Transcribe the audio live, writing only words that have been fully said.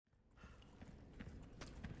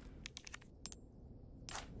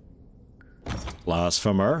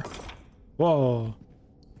Blasphemer. Whoa.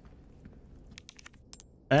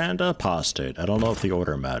 And apostate. I don't know if the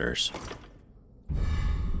order matters.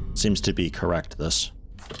 Seems to be correct, this.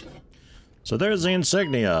 So there's the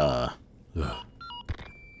insignia. Ugh.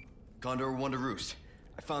 Condor 1 to Roost.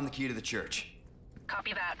 I found the key to the church.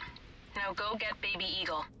 Copy that. Now go get Baby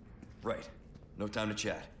Eagle. Right. No time to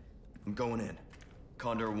chat. I'm going in.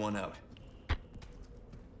 Condor 1 out.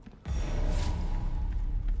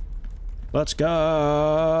 Let's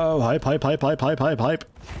go! Hype, hype, hype, hype, hype, hype, hype.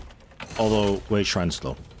 Although, wait, shrine's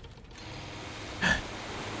slow.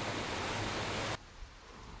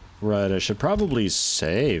 Right, I should probably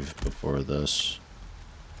save before this.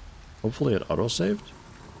 Hopefully it auto-saved.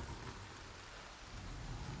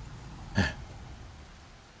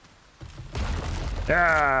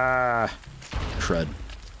 Ah! Crud.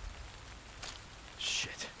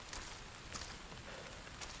 Shit.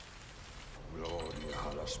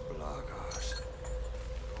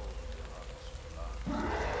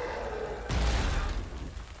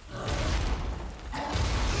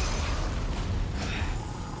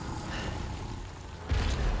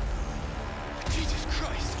 Jesus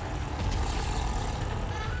Christ.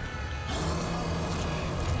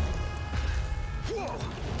 Whoa.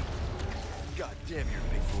 God damn, you're a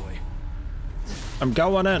big boy. I'm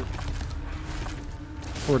going in.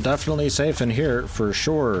 We're definitely safe in here, for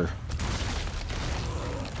sure.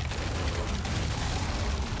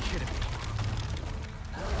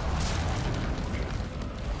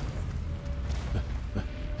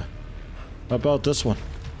 How about this one?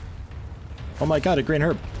 Oh my god, a green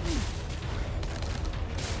herb.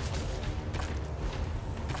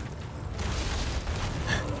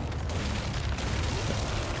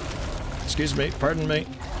 Excuse me, pardon me.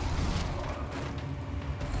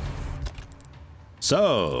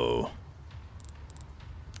 So,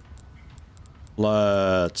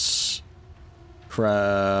 let's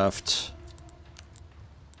craft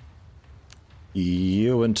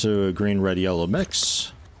you into a green, red, yellow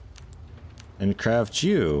mix, and craft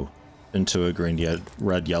you into a green,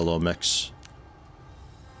 red, yellow mix.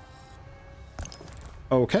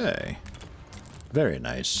 Okay, very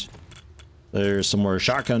nice. There's some more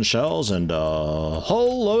shotgun shells and a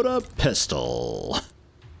whole load of pistol.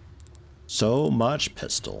 So much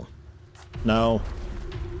pistol. Now,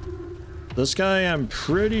 this guy I'm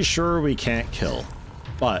pretty sure we can't kill,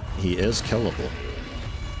 but he is killable.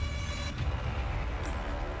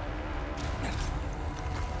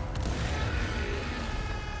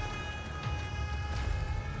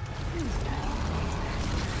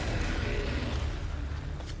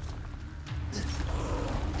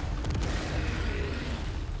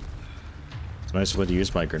 It's a nice way to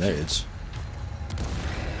use my grenades.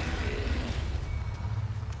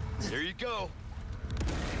 There you go.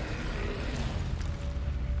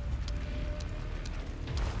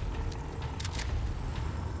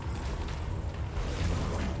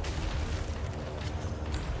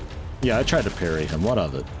 Yeah, I tried to parry him. What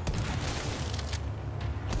of it?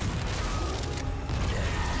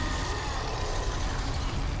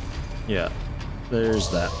 Yeah, there's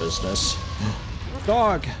that business.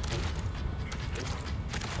 Dog! Hey,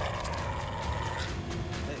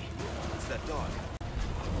 it's that dog.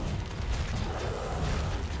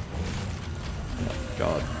 Oh,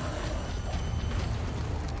 God.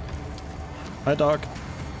 Hi, dog.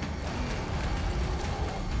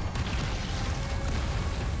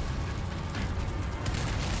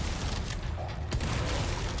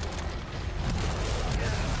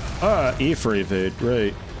 Ah, E for evade,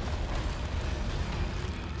 right.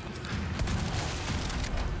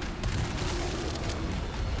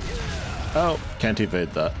 Oh, can't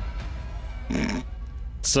evade that.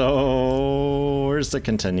 So, where's the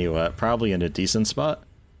continue at? Probably in a decent spot.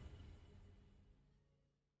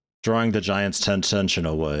 Drawing the giant's attention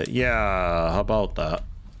away. Yeah, how about that?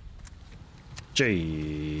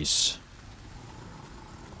 Jeez.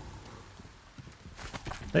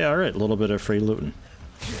 Yeah, alright, a little bit of free looting.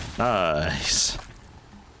 Nice.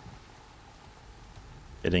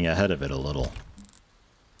 Getting ahead of it a little.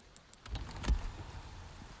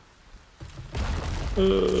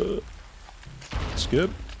 Skip.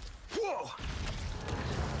 Whoa!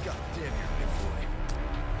 God damn, you're a big boy.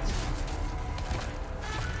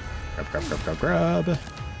 Grab, grab, grab, grab, grab.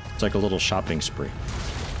 It's like a little shopping spree.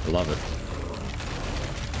 I love it.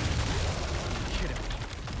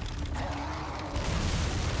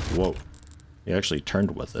 Whoa. He actually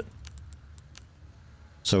turned with it.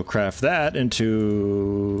 So craft that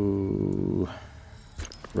into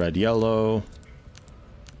red, yellow.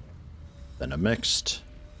 Then a mixed.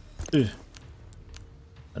 Ugh.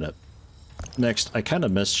 And a next. I kind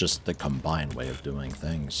of miss just the combined way of doing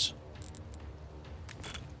things.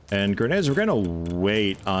 And grenades we're gonna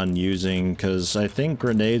wait on using, because I think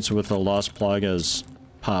grenades with the Lost Plagas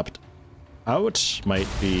popped out might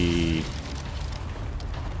be...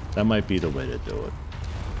 That might be the way to do it.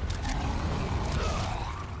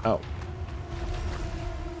 Oh.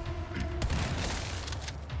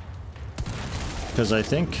 Because I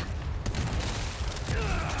think...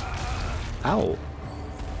 Ow.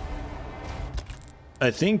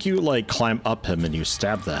 I think you, like, climb up him and you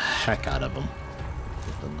stab the heck out of him.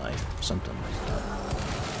 With the knife, something like that.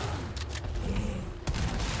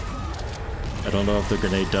 I don't know if the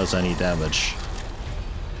grenade does any damage.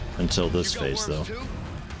 Until this phase, though.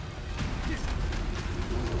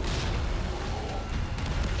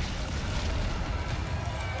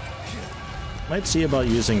 Might see about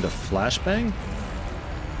using the flashbang.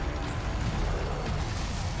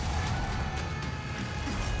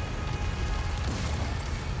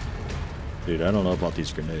 Dude, I don't know about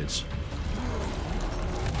these grenades.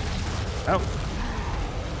 Ow!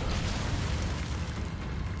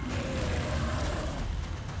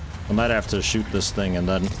 I might have to shoot this thing and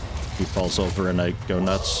then he falls over and I go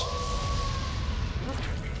nuts.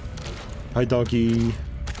 Hi, doggy.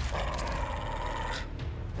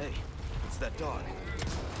 Hey, it's that dog.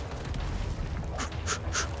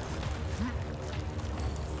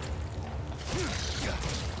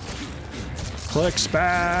 Click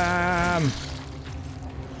spam!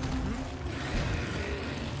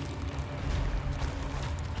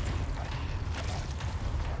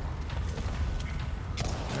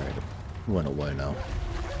 Alright, it went away now.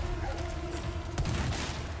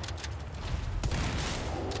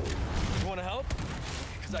 You wanna help?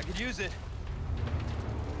 Because I could use it.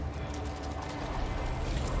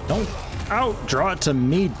 Don't outdraw it to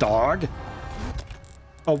me, dog!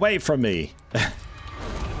 Away from me!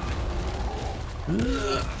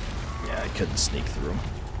 Yeah, I couldn't sneak through.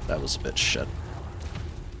 That was a bit shit.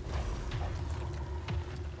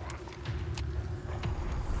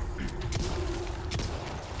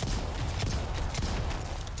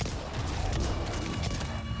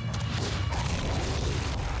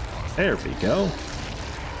 There we go.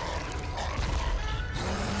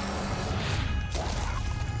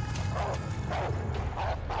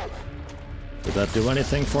 Did that do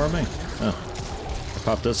anything for me? Oh, I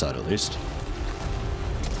popped this out at least.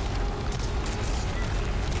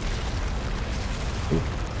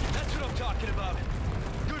 That's what I'm talking about.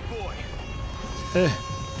 Good boy. Eh.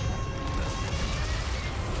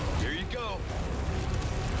 Here you go.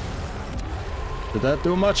 Did that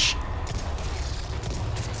do much?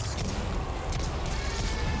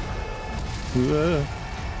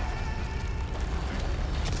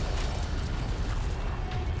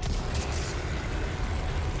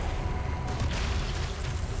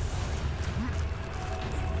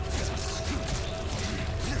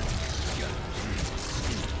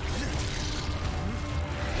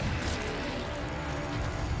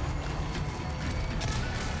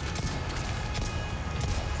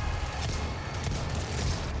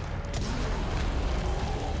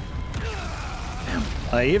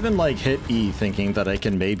 I even like hit E thinking that I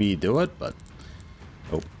can maybe do it, but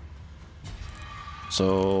nope.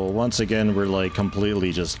 So once again, we're like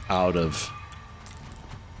completely just out of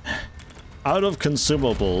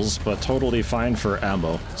consumables, but totally fine for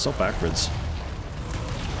ammo. So backwards.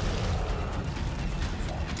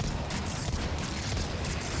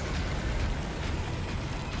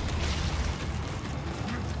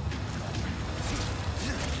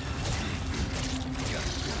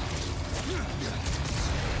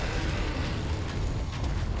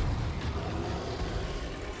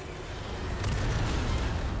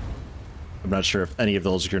 I'm not sure if any of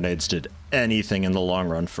those grenades did anything in the long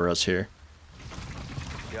run for us here.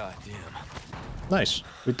 God damn. Nice.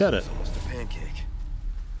 We did it. Almost a pancake.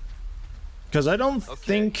 Because I don't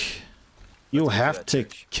think you have to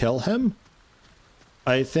kill him.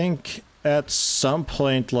 I think at some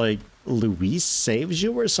point, like, Luis saves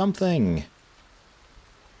you or something.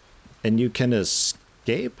 And you can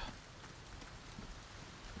escape?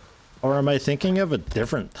 Or am I thinking of a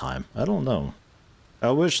different time? I don't know. I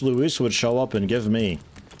wish Luis would show up and give me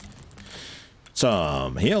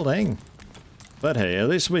some healing. But hey, at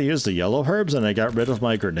least we used the yellow herbs and I got rid of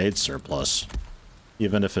my grenade surplus.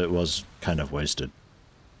 Even if it was kind of wasted.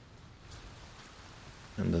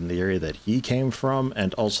 And then the area that he came from,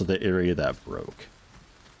 and also the area that broke.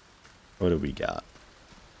 What do we got?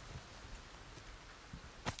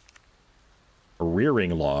 A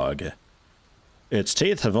rearing log. Its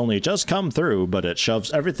teeth have only just come through, but it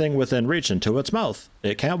shoves everything within reach into its mouth.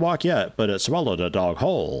 It can't walk yet, but it swallowed a dog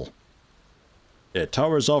whole. It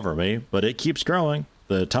towers over me, but it keeps growing.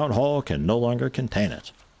 The town hall can no longer contain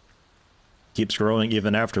it. Keeps growing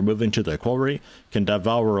even after moving to the quarry. Can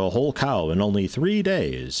devour a whole cow in only 3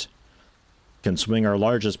 days. Can swing our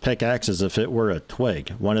largest pickaxe as if it were a twig.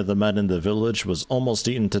 One of the men in the village was almost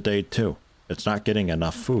eaten today too. It's not getting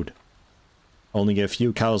enough food. Only a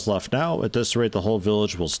few cows left now. At this rate the whole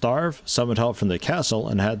village will starve. Summoned help from the castle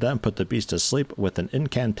and had them put the beast to sleep with an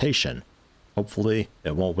incantation. Hopefully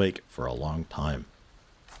it won't wake for a long time.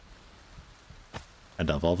 And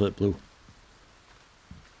a velvet blue.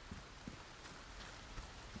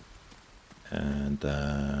 And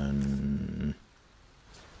then...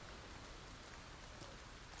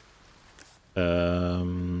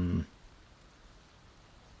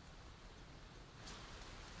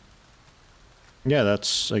 yeah,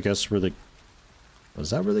 that's, I guess, where the... was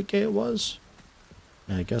that where the gate was?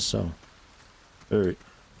 Yeah, I guess so. Alright.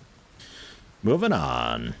 Moving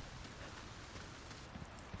on.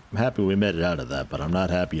 I'm happy we made it out of that, but I'm not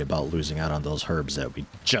happy about losing out on those herbs that we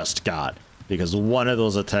just got. Because one of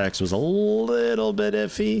those attacks was a little bit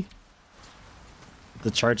iffy.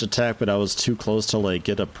 The charge attack, but I was too close to, like,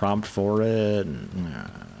 get a prompt for it.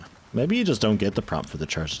 Maybe you just don't get the prompt for the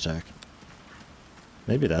charge attack.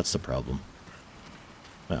 Maybe that's the problem.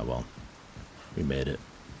 Oh, well. We made it.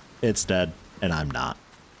 It's dead, and I'm not.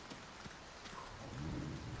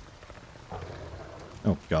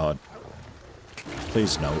 Oh, God.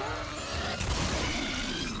 Please no.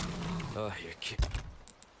 Oh, you're kidding.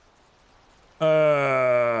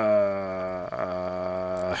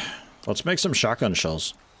 Let's make some shotgun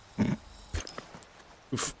shells.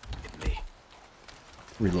 Oof.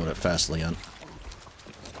 Reload it fast, Leon.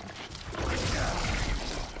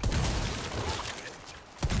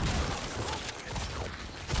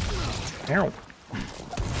 Ow.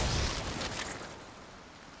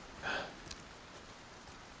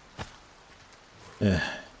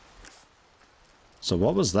 So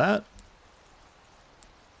what was that?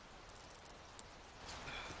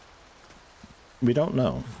 We don't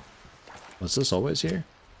know. Was this always here?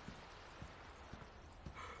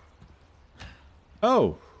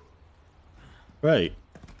 Oh! Right.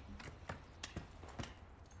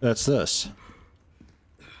 That's this.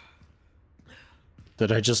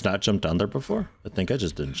 Did I just not jump down there before? I think I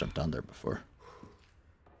just didn't jump down there before.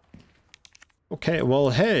 Okay,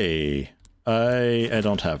 well, hey. I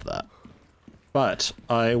don't have that. But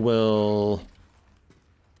I will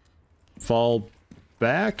fall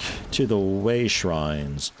back to the way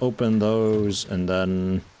shrines, open those, and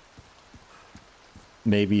then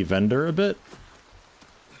maybe vendor a bit.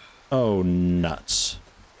 Oh, nuts.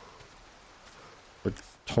 We're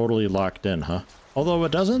totally locked in, huh? Although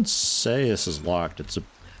it doesn't say this is locked, it's a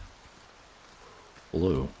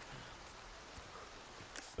blue.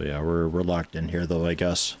 But yeah, we're locked in here though, I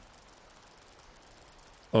guess.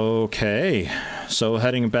 Okay, so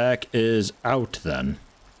heading back is out then.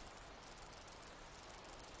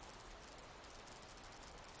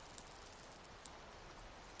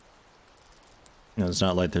 It's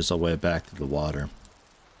not like there's a way back to the water.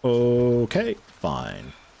 Okay,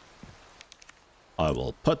 fine. I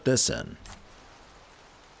will put this in.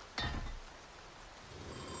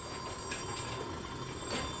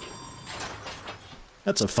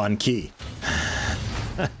 That's a fun key.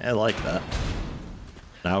 I like that.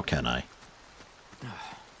 Now can I?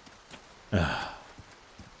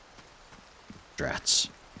 Drats.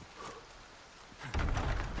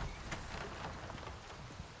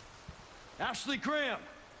 Ashley Graham!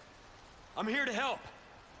 I'm here to help.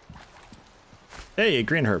 Hey,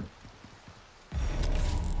 green herb.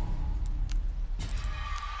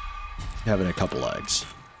 Having a couple eggs.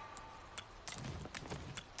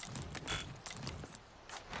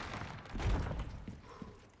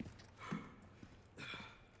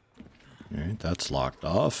 Alright, that's locked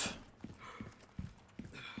off.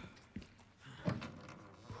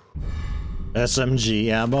 SMG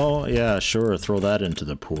ammo? Yeah, sure, throw that into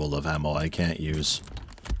the pool of ammo I can't use.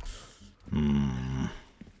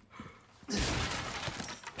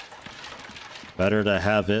 Better to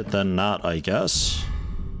have it than not, I guess.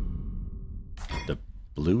 The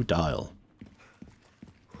blue dial.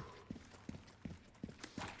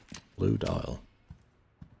 Blue dial.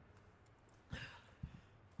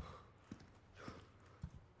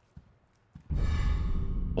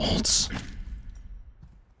 Bolts.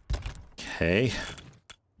 Okay.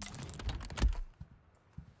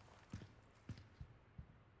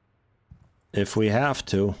 If we have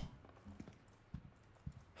to.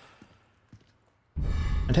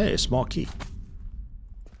 And hey, small key.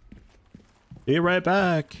 Be right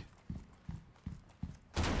back.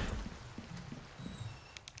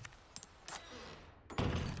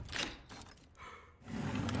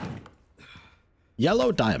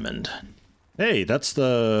 Yellow diamond. Hey, that's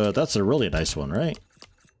a really nice one, right?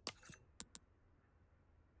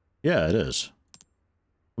 Yeah, it is.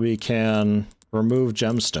 We can remove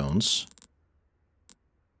gemstones.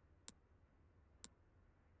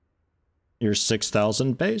 Your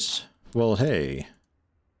 6,000 base? Well, hey.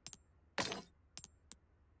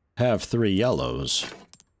 Have 3 yellows.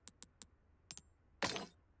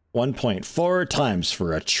 1.4 times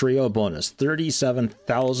for a trio bonus.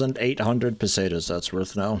 37,800 pesetas that's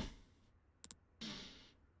worth now.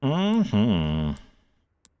 Mm-hmm.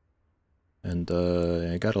 And,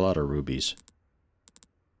 I got a lot of rubies.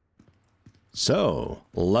 So,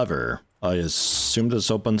 lever. I assume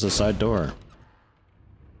this opens a side door.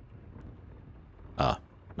 Ah,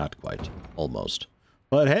 not quite. Almost.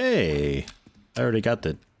 But hey! I already got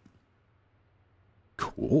the...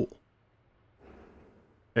 Cool.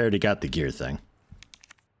 I already got the gear thing.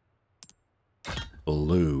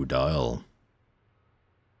 Blue dial.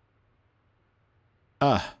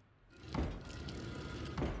 Ah.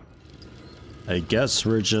 I guess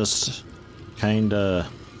we're just kinda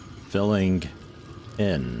filling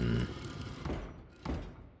in.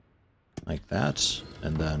 Like that.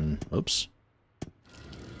 And then, oops.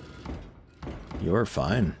 You're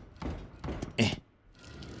fine. Eh.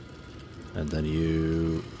 And then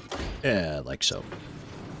you... Yeah, like so.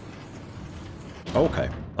 Okay.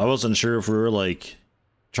 I wasn't sure if we were, like,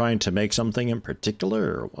 trying to make something in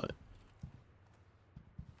particular or what.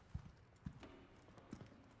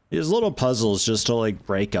 These little puzzles just to, like,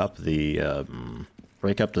 break up the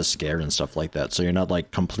scare and stuff like that, so you're not,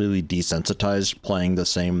 like, completely desensitized playing the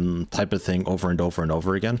same type of thing over and over and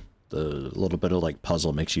over again. The little bit of, like,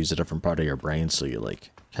 puzzle makes you use a different part of your brain, so you,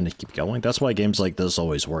 like, kind of keep going. That's why games like this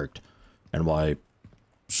always worked. And why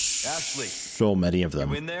Ashley, so many of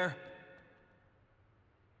them you in there?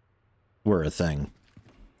 were a thing.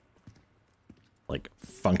 Like,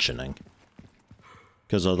 functioning.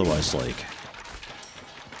 Because otherwise, like...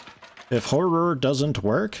 If horror doesn't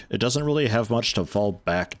work, it doesn't really have much to fall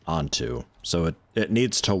back onto. So it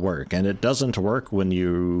needs to work, and it doesn't work when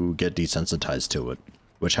you get desensitized to it,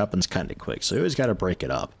 which happens kind of quick, so you always gotta break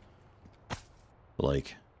it up.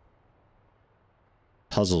 Like,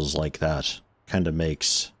 puzzles like that kind of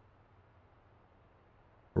makes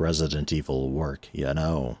Resident Evil work, you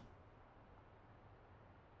know?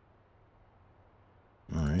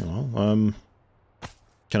 Alright, well,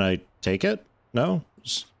 can I take it? No?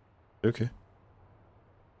 Okay.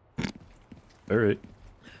 Alright.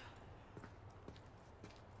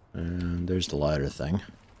 And there's the ladder thing.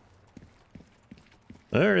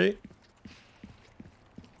 Alright.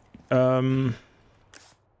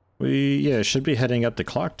 We should be heading up the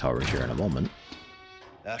clock tower here in a moment.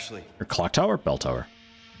 Ashley. Or clock tower? Bell tower.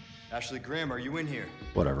 Ashley Graham, are you in here?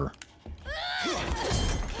 Whatever.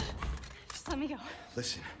 Just let me go.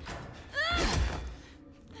 Listen.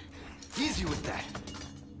 Easy with that.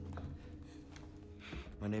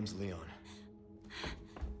 My name's Leon.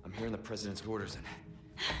 I'm hearing the president's orders and...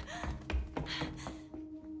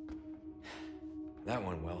 That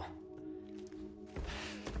went well.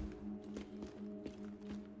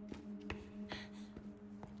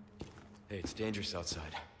 Hey, it's dangerous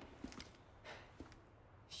outside.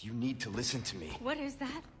 You need to listen to me. What is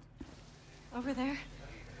that? Over there?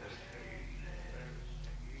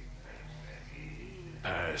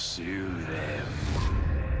 Pursue them.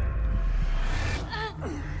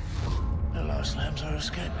 The lost lambs are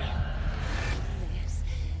escaping.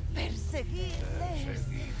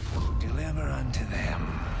 Deliver unto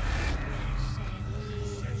them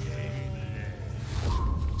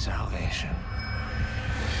salvation.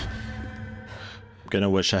 I'm gonna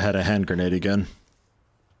wish I had a hand grenade again.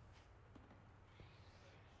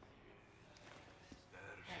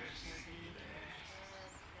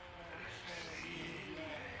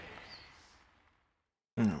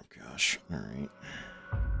 Oh gosh, alright.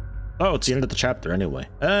 Oh, it's the end of the chapter anyway.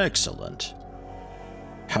 Excellent.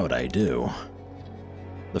 How'd I do?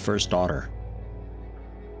 The first daughter.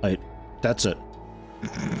 That's it.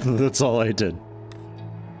 That's all I did.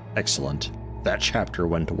 Excellent. That chapter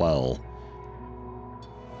went well.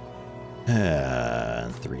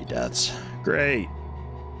 And 3 deaths. Great.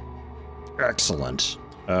 Excellent.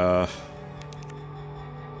 I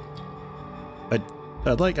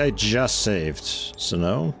just saved, so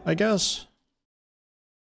no, I guess?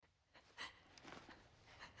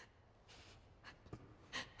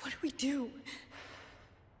 What do we do?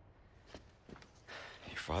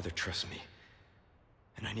 Your father trusts me.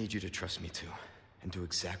 And I need you to trust me too. And do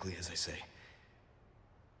exactly as I say.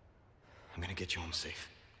 I'm gonna get you home safe.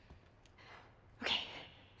 Okay.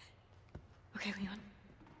 Okay, Leon.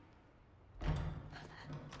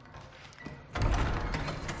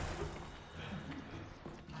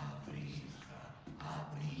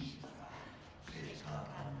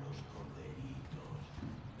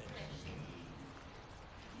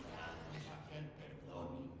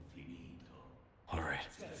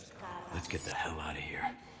 Let's get the hell out of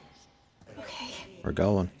here. Okay. We're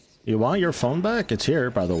going. You want your phone back? It's here,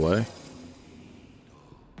 by the way.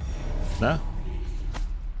 No?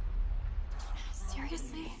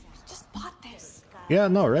 Seriously? Just bought this. Yeah,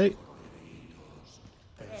 no, right?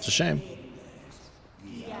 It's a shame.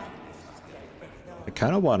 I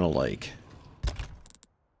kind of want to, like...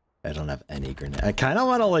 I don't have any grenade. I kind of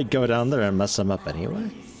want to, like, go down there and mess them up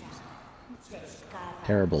anyway.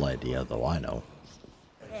 Terrible idea, though, I know.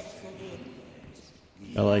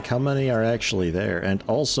 Like, how many are actually there? And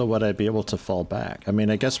also, would I be able to fall back? I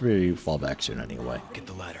mean, I guess we fall back soon anyway. Get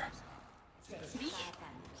the ladder.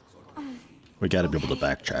 We gotta be able to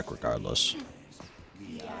backtrack regardless.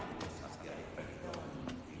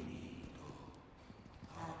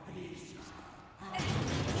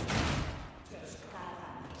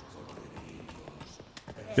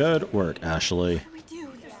 Good work, Ashley. What do we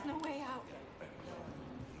do? There's no way out.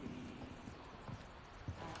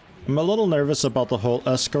 I'm a little nervous about the whole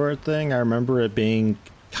escort thing. I remember it being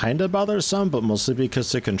kind of bothersome, but mostly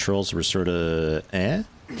because the controls were sort of eh.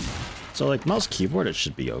 So like mouse keyboard, it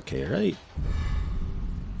should be okay, right?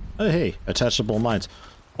 Oh hey, attachable mines.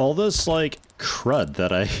 All this like crud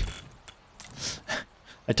that I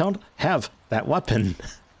don't have that weapon.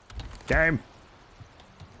 Game.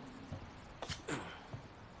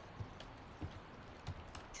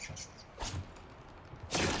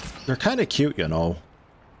 They're kind of cute, you know.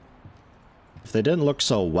 If they didn't look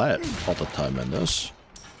so wet all the time in this.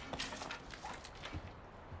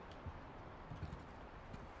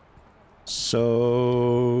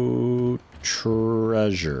 So...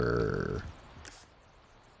 treasure.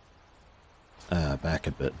 Back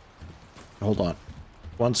a bit. Hold on.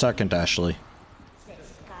 1 second, Ashley.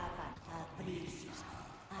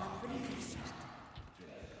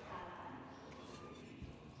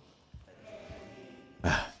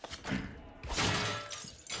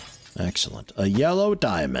 Excellent. A yellow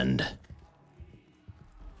diamond.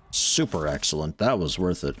 Super excellent. That was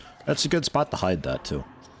worth it. That's a good spot to hide that, too.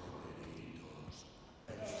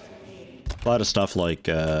 A lot of stuff like,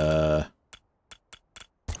 oh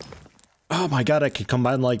my god, I could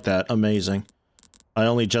combine like that. Amazing. I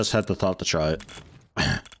only just had the thought to try it.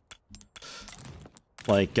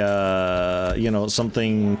 Like, you know,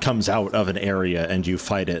 something comes out of an area and you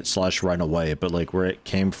fight it / run away, but like where it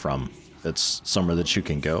came from, it's somewhere that you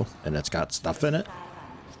can go, and it's got stuff in it.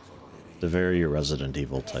 The very Resident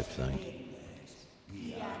Evil type thing.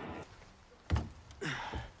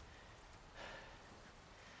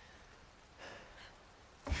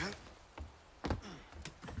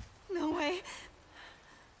 No way.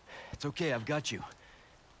 It's okay, I've got you.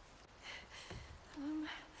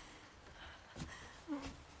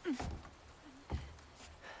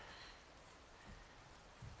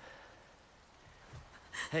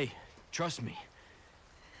 Hey, trust me.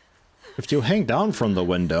 If you hang down from the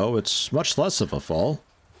window, it's much less of a fall.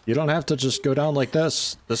 You don't have to just go down like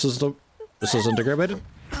this. This is integrated.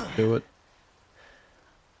 Do it.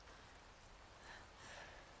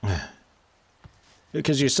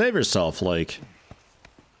 Because you save yourself, like,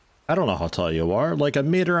 I don't know how tall you are, like 1.5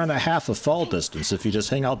 meters of fall distance if you just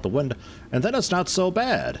hang out the window, and then it's not so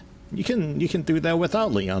bad. You can do that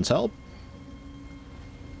without Leon's help.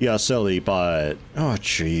 Yeah, silly, but oh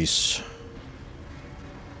jeez.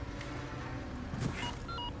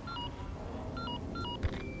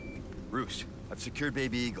 Roost, I've secured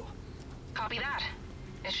Baby Eagle. Copy that.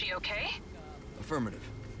 Is she okay? Affirmative.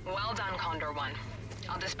 Well done, Condor 1.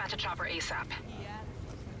 I'll dispatch a chopper ASAP.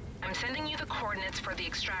 I'm sending you the coordinates for the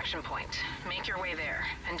extraction point. Make your way there,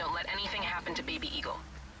 and don't let anything happen to Baby Eagle.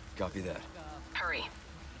 Copy that. Hurry.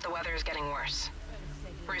 The weather is getting worse.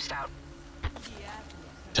 Roost out.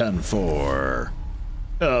 10-4.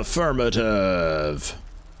 Affirmative.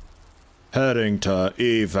 Heading to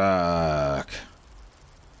evac.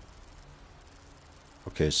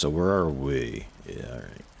 Okay, so where are we? Yeah,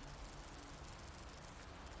 alright.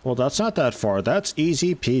 Well, that's not that far. That's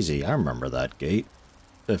easy peasy. I remember that gate.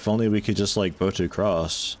 If only we could just, like, boat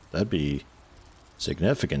across. That'd be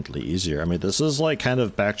significantly easier. I mean, this is, like, kind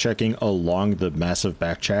of backchecking along the massive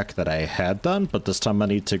backtrack that I had done, but this time I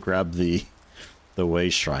need to grab the way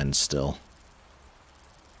shrine still.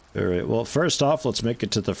 Alright, well, first off, let's make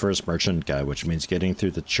it to the first merchant guy, which means getting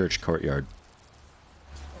through the church courtyard.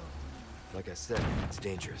 Like I said, it's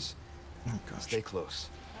dangerous. Oh, gosh. Stay close.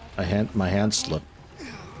 My hand slipped.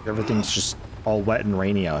 Everything's just all wet and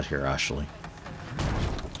rainy out here, Ashley.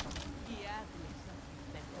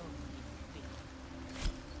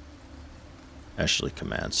 Ashley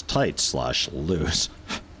commands tight / loose.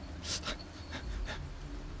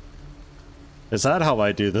 Is that how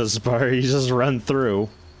I do this part? You just run through.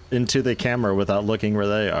 into the camera without looking where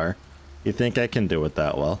they are. You think I can do it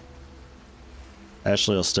that well?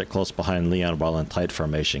 Ashley will stick close behind Leon while in tight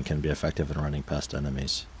formation, can be effective in running past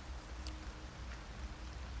enemies.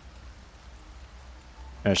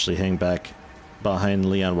 Ashley hang back behind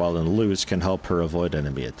Leon while in loose can help her avoid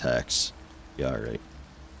enemy attacks. Yeah, alright.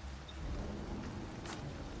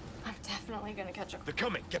 I'm definitely gonna catch a... They're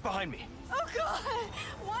coming! Get behind me! Oh god!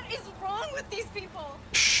 What is wrong with these people?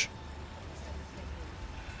 Shh.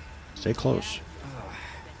 Stay close.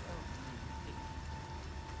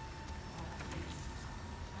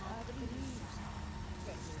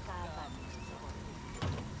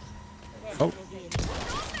 Oh.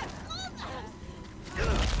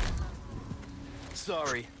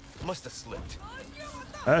 Sorry. Must have slipped.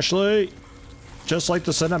 Ashley! Just like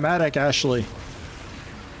the cinematic, Ashley.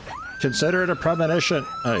 Consider it a premonition.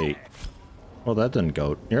 Hey. Well, that didn't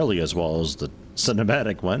go nearly as well as the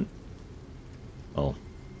cinematic went. Well,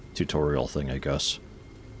 tutorial thing, I guess.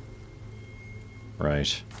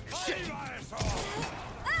 Right.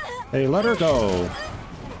 Hey, let her go.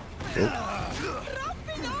 Nope.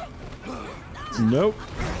 Nope.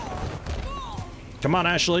 Come on,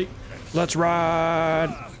 Ashley. Let's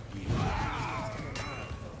ride.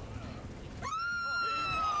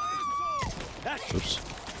 Oops.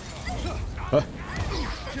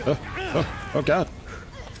 Oh god.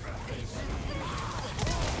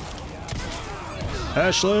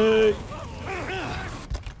 Ashley!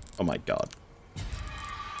 Oh my god.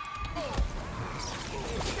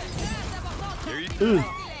 Ooh.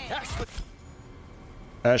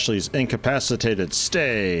 Ashley's incapacitated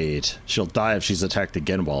state. She'll die if she's attacked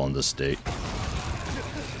again while in this state.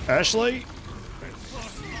 Ashley?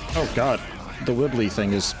 Oh god. The wibbly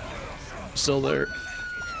thing is still there.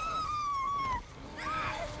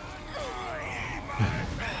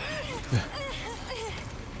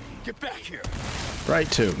 Get back here! Right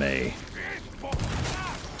to me.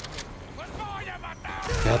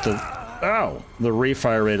 Got the... Ow! The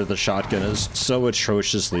refire rate of the shotgun is so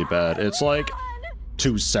atrociously bad. It's like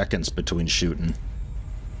 2 seconds between shooting.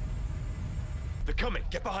 They're coming!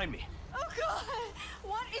 Get behind me! Oh god!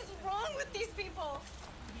 What is wrong with these people?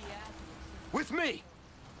 With me!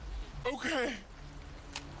 Okay.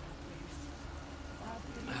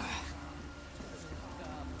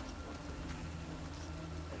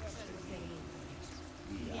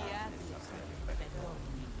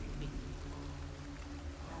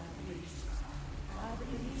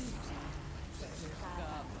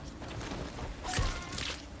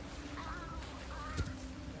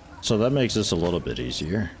 So that makes this a little bit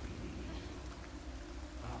easier.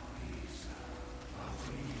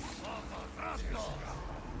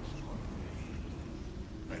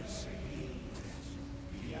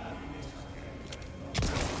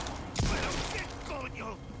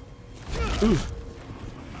 Ooh.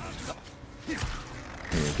 There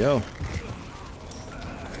we go.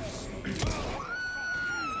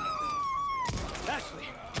 Ashley!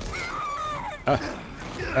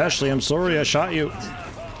 Ashley, I'm sorry I shot you.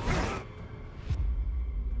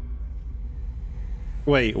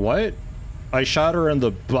 Wait, what? I shot her in the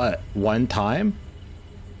butt one time?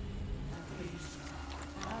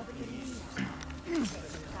 Give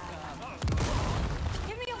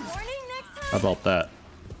me a warning next time? How about that?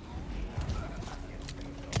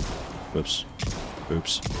 Whoops.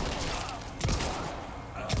 Oops.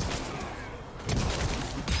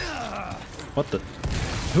 What the?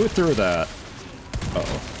 Who threw that?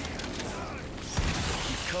 Uh-oh.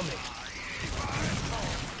 Coming.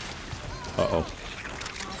 Uh-oh.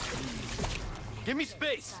 Give me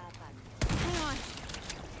space! Hang on.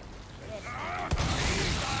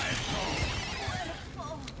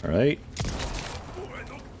 Alright.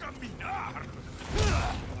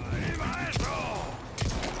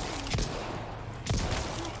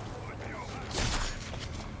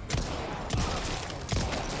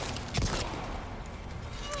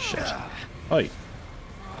 Shit. Oi.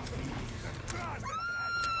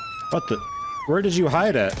 What the? Where did you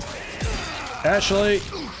hide at? Ashley!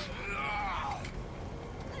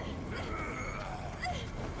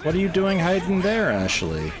 What are you doing hiding there,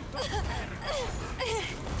 Ashley?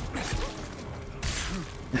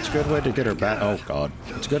 It's a good way to get her back. Oh god.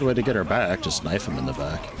 It's a good way to get her back. Just knife him in the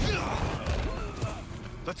back.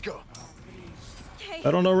 Let's go. I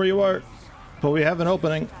don't know where you are, but we have an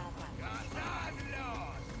opening.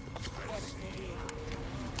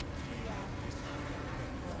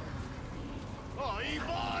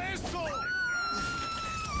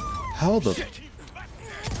 How the... Shit.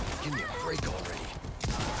 Give me a break already.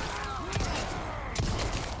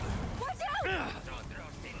 Watch out!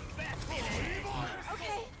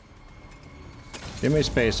 Okay. Give me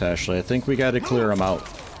space, Ashley. I think we gotta clear him out.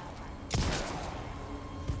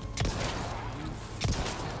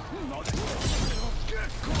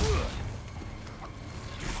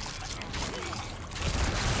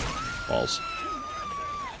 Balls.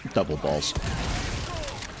 Double balls.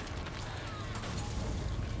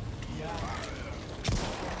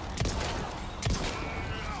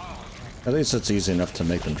 At least it's easy enough to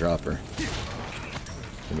make them drop her.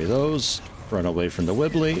 Give me those. Run away from the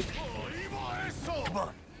Wibbly.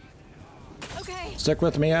 Okay. Stick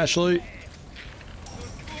with me, Ashley.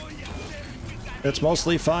 It's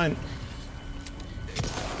mostly fine.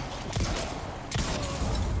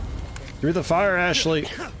 Through the fire, Ashley.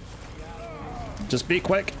 Just be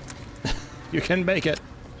quick. You can make it.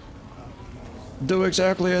 Do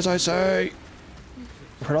exactly as I say.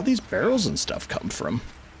 Where'd all these barrels and stuff come from?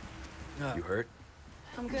 You hurt?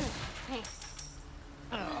 I'm good. Thanks.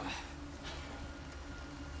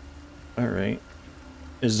 Alright.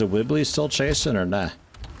 Is the Wibbly still chasing or nah?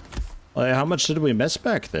 Like, how much did we miss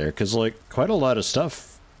back there? Because, like, quite a lot of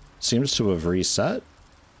stuff seems to have reset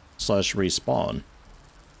 / respawn.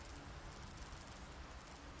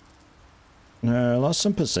 I lost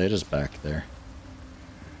some pesetas back there.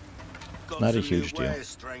 Not a huge deal.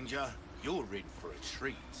 Stranger. You're in for a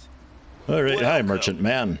treat. Alright, hi, merchant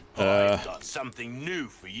man. I've got something new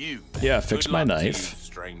for you. Yeah, fix my knife.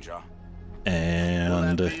 Stranger.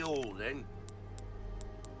 And Will that be all, then?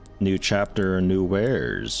 new chapter, new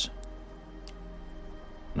wares.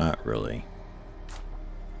 Not really.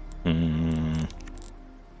 Then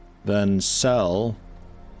sell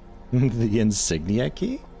the insignia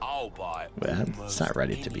key? I'll buy Well, it's not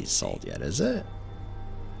ready to be sold yet, is it?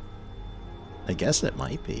 I guess it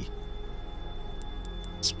might be.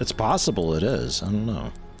 It's possible it is. I don't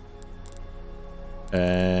know.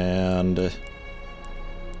 And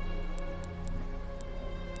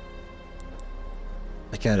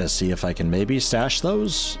I gotta see if I can maybe stash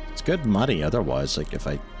those. It's good money otherwise, like if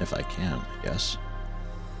I can, I guess.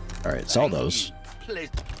 Alright, sell those.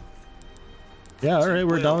 Yeah, alright,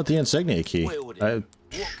 we're done with the insignia key. What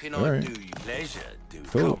can I do you pleasure? Do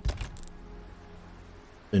cool.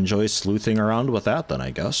 Enjoy sleuthing around with that then,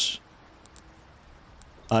 I guess.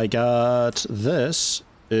 I got this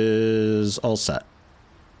is all set.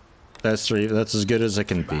 That's as good as it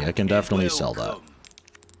can be. I can definitely sell that.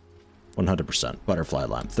 100%. Butterfly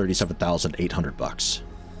lamp, 37,800 bucks.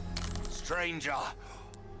 Stranger.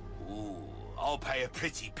 Ooh, I'll pay a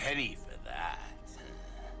pretty penny for that.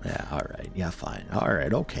 Yeah, alright. Yeah, fine.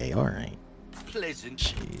 Alright, okay, alright. Pleasant.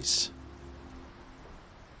 Jeez.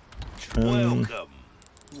 Welcome.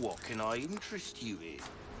 What can I interest you in?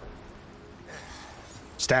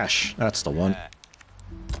 Stash. That's the one.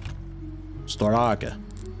 Storaga.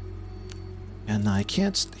 And I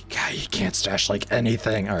can't... God, you can't stash like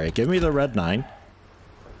anything. Alright, give me the red 9.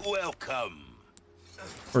 Welcome.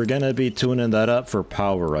 We're gonna be tuning that up for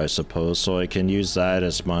power, I suppose, so I can use that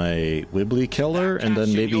as my Wibbly killer, and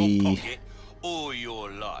then maybe... Or your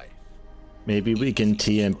life. Maybe we can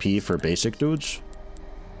TMP for basic dudes?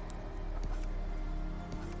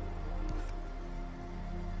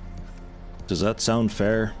 Does that sound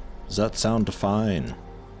fair? Does that sound fine?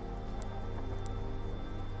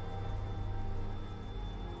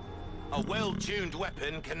 A well-tuned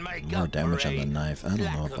weapon can make More up damage for on the a knife. I don't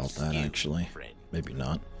know lack of about that, skill, actually. friend. Maybe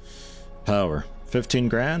not. Power. 15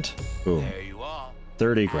 grand? Boom. There you are.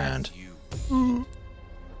 30 As grand. you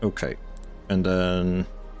Okay. And then...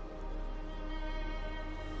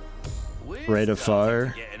 We're Rate of starting fire.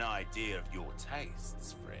 to get an idea of your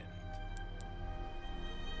tastes, friend.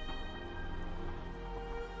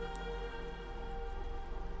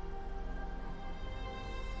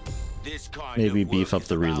 This kind Maybe of beef work up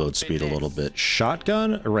the is about reload speed a little finesse. bit.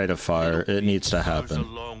 Shotgun, rate of fire. It needs to Goes happen. a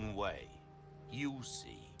long way. You'll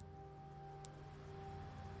see.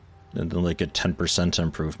 And then like a 10%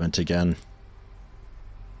 improvement again.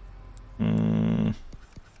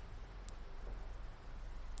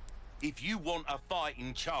 If you want a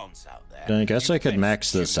fighting chance out there, Then I guess you I could best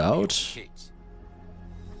max this give me your out. kit.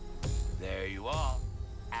 There you are,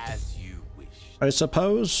 as you wish. I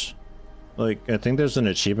suppose. Like, I think there's an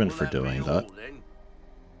achievement for Will that be doing all, that. then?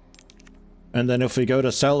 And then if we go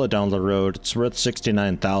to sell it down the road, it's worth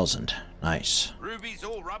 69,000. Nice. Ruby's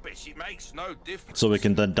all rubbish. It makes no difference. So we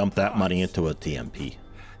can then dump that money into a TMP.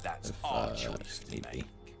 That's our choice to need be. make.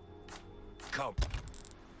 Come.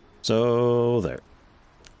 So, there.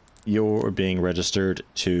 You're being registered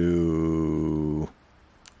to...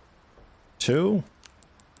 2.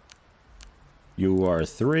 You are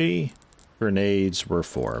 3. Grenades were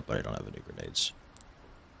 4, but I don't have any grenades.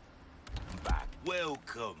 Back.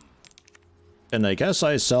 Welcome. And I guess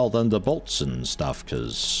I sell then the bolts and stuff,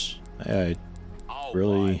 because I I'll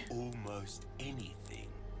really, buy almost anything.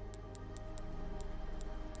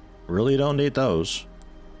 really don't need those.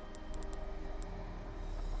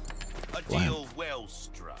 A Wow. deal well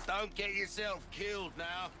struck. Don't get yourself killed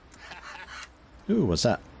now. Ooh, what's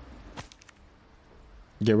that?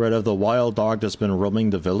 Get rid of the wild dog that's been roaming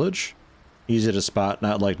the village. Easy to spot,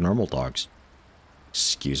 not like normal dogs.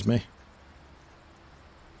 Excuse me?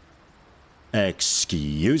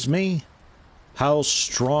 Excuse me? How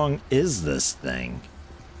strong is this thing?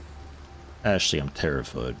 Ashley, I'm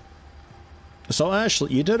terrified. So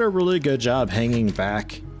Ashley, you did a really good job hanging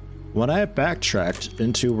back. When I backtracked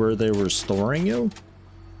into where they were storing you,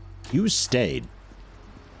 you stayed.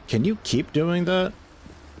 Can you keep doing that?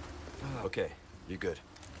 Okay, you're good.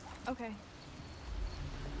 Okay.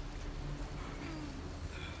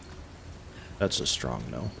 That's a strong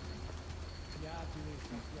no.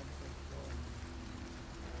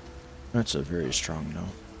 That's a very strong no.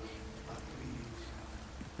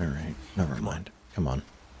 Alright, never mind. Come on.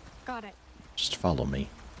 Got it. Just follow me.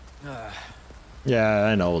 Yeah,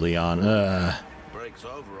 I know, Leon. Break's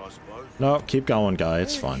over, I suppose. No, keep going, guy.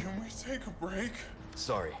 It's fine. Can we take a break?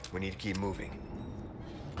 Sorry, we need to keep moving.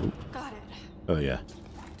 Got it. Oh, yeah.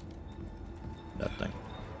 That thing.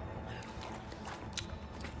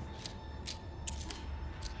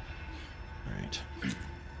 Alright.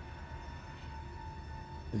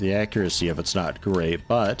 The accuracy of it's not great,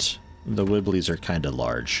 but the Wibblies are kind of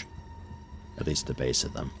large. At least the base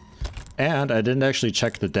of them. And I didn't actually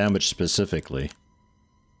check the damage specifically.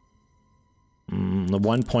 The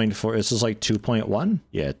 1.4, this is like 2.1?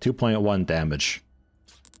 Yeah, 2.1 damage.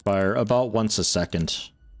 Fire about once a second.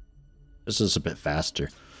 This is a bit faster.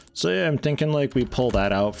 So yeah, I'm thinking like we pull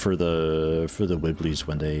that out for the Wibblies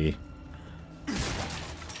when they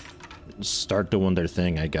start doing their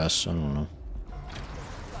thing, I guess. I don't know.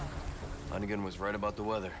 Hunnigan was right about the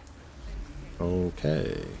weather.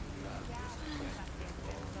 Okay.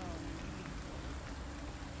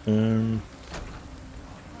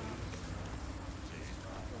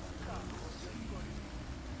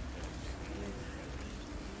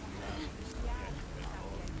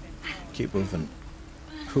 Keep moving.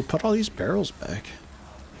 Who put all these barrels back?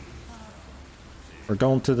 We're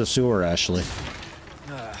going to the sewer, Ashley.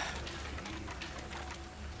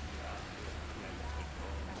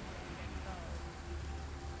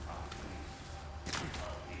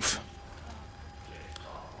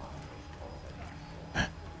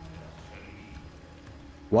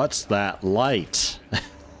 What's that light?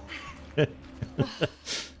 I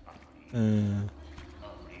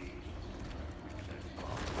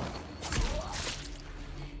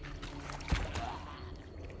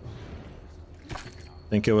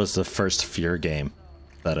think it was the first Fear game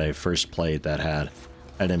that I first played that had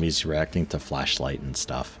enemies reacting to flashlight and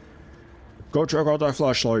stuff. Go check out that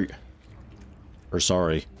flashlight. Or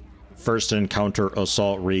sorry, First Encounter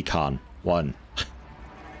Assault Recon 1.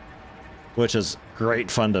 Which is great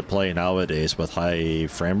fun to play nowadays with high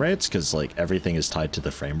frame rates, because like everything is tied to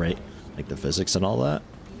the frame rate, like the physics and all that.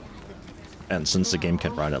 And since the game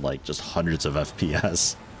can run at like just hundreds of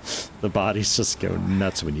FPS, the bodies just go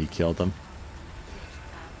nuts when you kill them.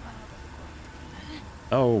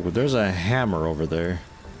 Oh, there's a hammer over there.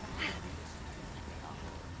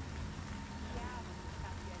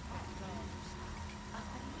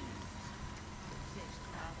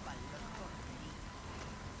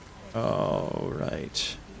 Oh,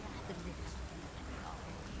 right.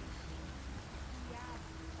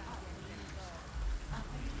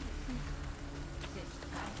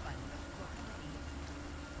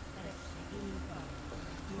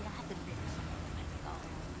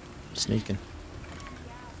 Sneaking.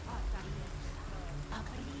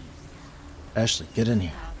 Ashley, get in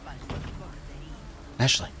here.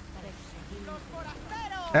 Ashley.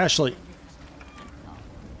 Ashley.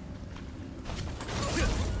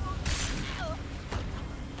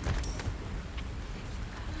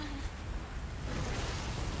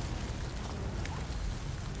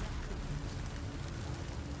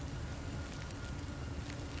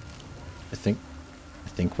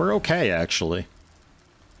 I think we're okay, actually.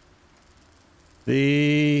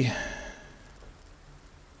 The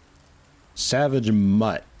Savage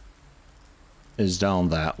Mutt is down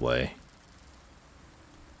that way.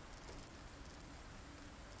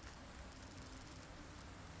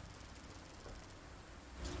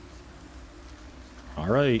 All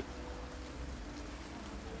right.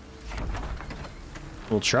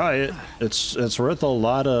 We'll try it. It's worth a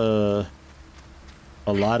lot of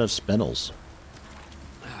spinels.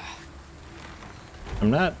 I'm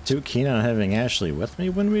not too keen on having Ashley with me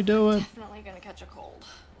when we do it. Definitely gonna catch a cold.